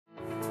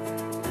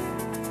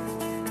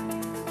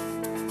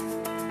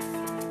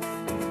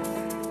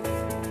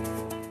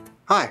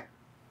Hi,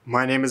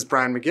 my name is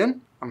Brian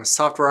McGinn. I'm a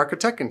software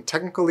architect and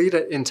technical lead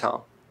at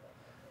Intel.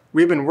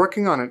 We've been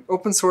working on an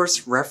open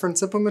source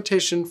reference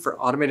implementation for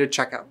automated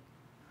checkout.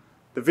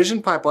 The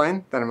vision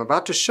pipeline that I'm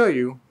about to show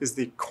you is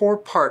the core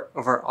part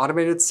of our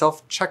automated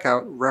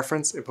self-checkout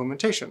reference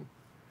implementation.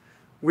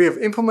 We have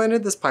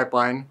implemented this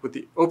pipeline with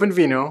the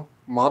OpenVINO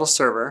model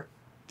server.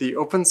 The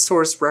open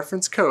source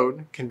reference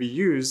code can be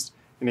used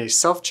in a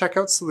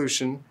self-checkout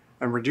solution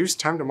and reduce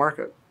time to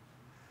market.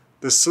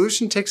 The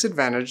solution takes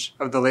advantage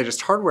of the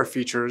latest hardware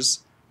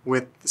features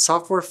with the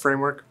software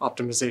framework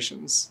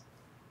optimizations.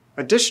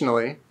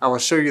 Additionally, I will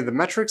show you the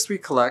metrics we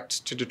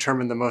collect to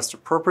determine the most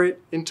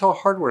appropriate Intel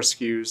hardware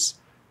SKUs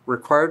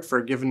required for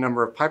a given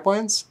number of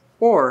pipelines,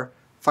 or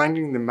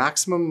finding the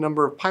maximum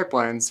number of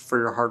pipelines for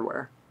your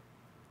hardware.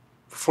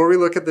 Before we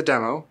look at the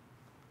demo,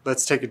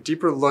 let's take a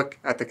deeper look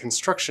at the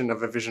construction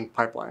of a vision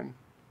pipeline.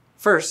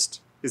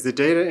 First is the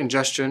data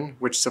ingestion,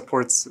 which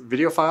supports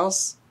video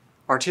files,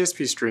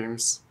 RTSP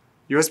streams,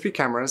 USB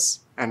cameras,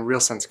 and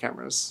RealSense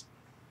cameras.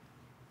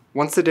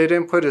 Once the data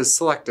input is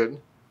selected,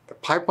 the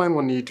pipeline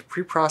will need to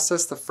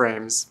pre-process the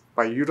frames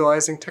by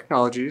utilizing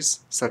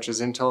technologies such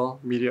as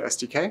Intel Media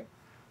SDK,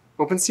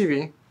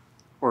 OpenCV,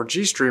 or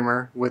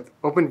GStreamer with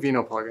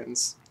OpenVINO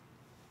plugins.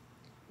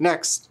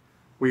 Next,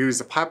 we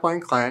use a pipeline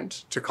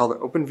client to call the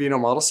OpenVINO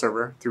model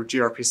server through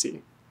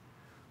gRPC.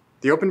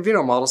 The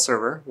OpenVINO model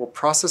server will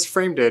process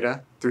frame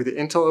data through the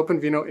Intel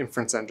OpenVINO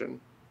inference engine.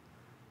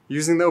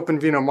 Using the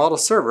OpenVINO model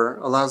server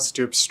allows us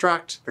to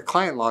abstract the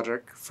client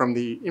logic from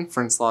the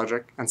inference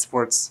logic and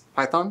supports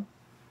Python,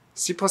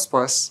 C++, or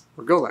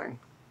Golang.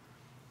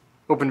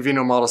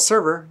 OpenVINO model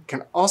server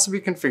can also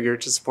be configured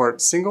to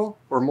support single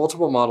or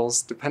multiple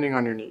models depending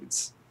on your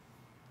needs.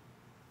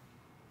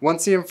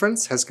 Once the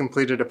inference has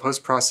completed a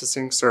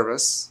post-processing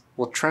service,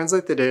 we'll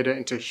translate the data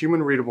into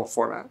human-readable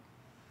format.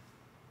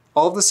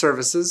 All of the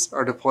services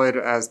are deployed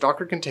as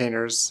Docker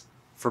containers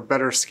for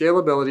better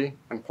scalability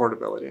and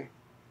portability.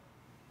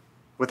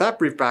 With that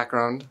brief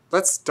background,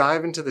 let's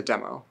dive into the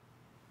demo.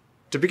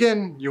 To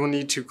begin, you will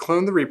need to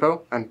clone the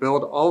repo and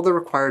build all the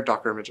required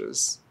Docker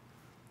images.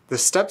 The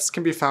steps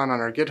can be found on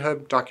our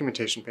GitHub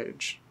documentation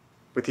page.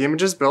 With the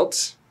images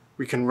built,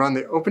 we can run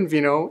the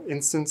OpenVINO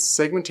instance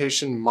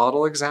segmentation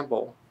model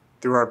example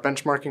through our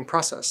benchmarking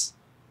process.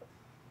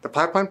 The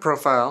pipeline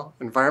profile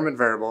environment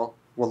variable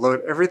will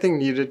load everything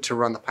needed to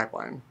run the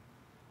pipeline.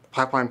 The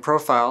pipeline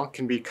profile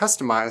can be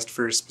customized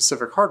for your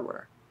specific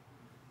hardware.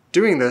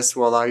 Doing this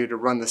will allow you to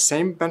run the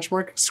same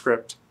benchmarking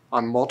script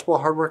on multiple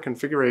hardware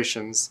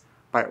configurations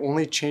by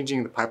only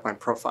changing the pipeline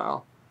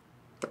profile.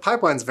 The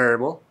pipelines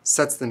variable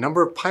sets the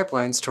number of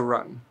pipelines to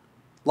run.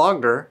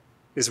 Logdir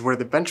is where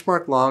the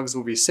benchmark logs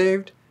will be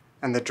saved,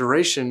 and the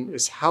duration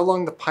is how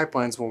long the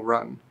pipelines will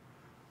run.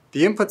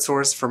 The input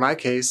source for my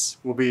case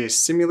will be a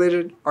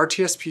simulated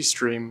RTSP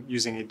stream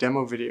using a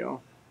demo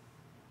video.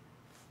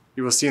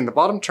 You will see in the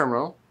bottom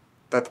terminal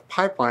that the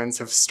pipelines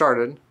have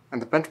started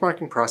and the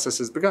benchmarking process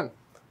has begun.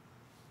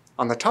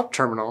 On the top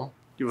terminal,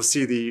 you will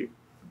see the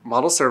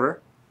model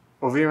server,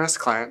 OVMS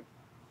client,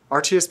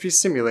 RTSP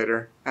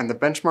simulator, and the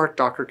benchmark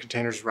Docker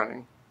containers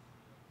running.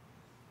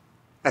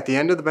 At the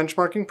end of the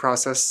benchmarking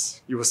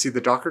process, you will see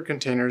the Docker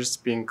containers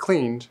being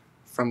cleaned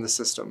from the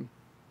system.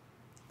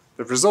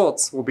 The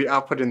results will be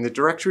output in the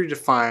directory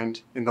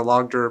defined in the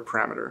logdir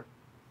parameter.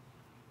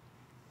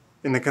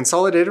 In the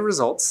consolidated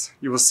results,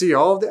 you will see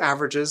all of the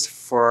averages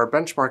for our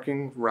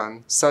benchmarking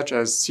run, such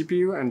as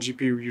CPU and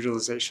GPU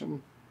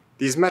utilization.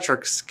 These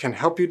metrics can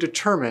help you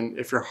determine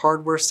if your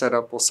hardware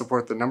setup will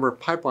support the number of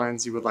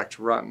pipelines you would like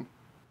to run.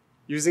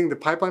 Using the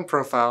pipeline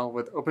profile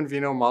with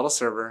OpenVINO model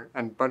server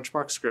and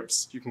benchmark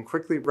scripts, you can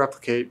quickly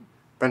replicate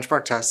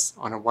benchmark tests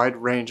on a wide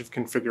range of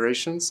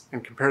configurations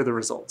and compare the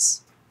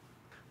results.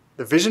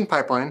 The vision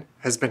pipeline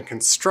has been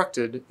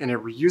constructed in a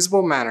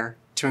reusable manner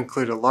to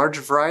include a large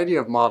variety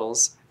of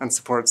models and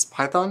supports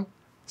Python,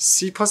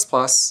 C++,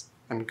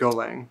 and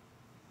Golang.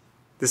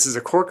 This is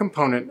a core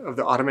component of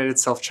the automated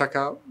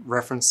self-checkout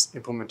reference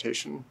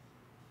implementation.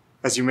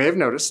 As you may have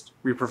noticed,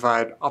 we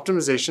provide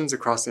optimizations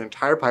across the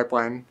entire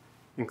pipeline,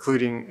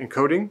 including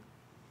encoding,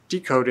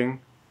 decoding,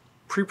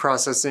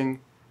 pre-processing,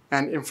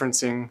 and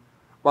inferencing,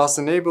 whilst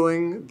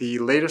enabling the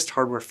latest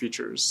hardware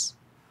features.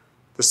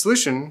 The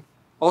solution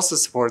also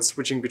supports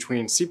switching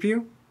between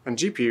CPU and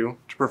GPU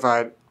to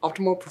provide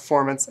optimal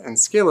performance and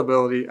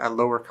scalability at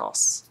lower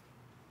costs.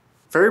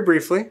 Very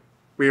briefly,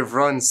 we have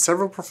run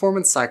several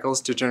performance cycles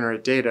to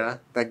generate data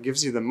that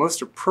gives you the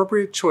most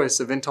appropriate choice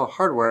of Intel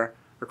hardware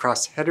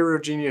across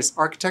heterogeneous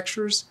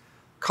architectures,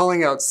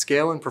 calling out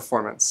scale and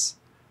performance.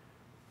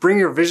 Bring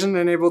your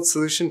vision-enabled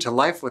solution to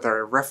life with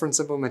our reference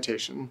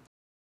implementation.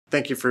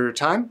 Thank you for your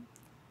time.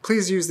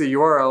 Please use the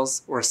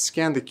URLs or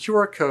scan the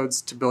QR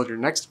codes to build your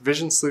next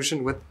vision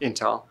solution with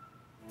Intel.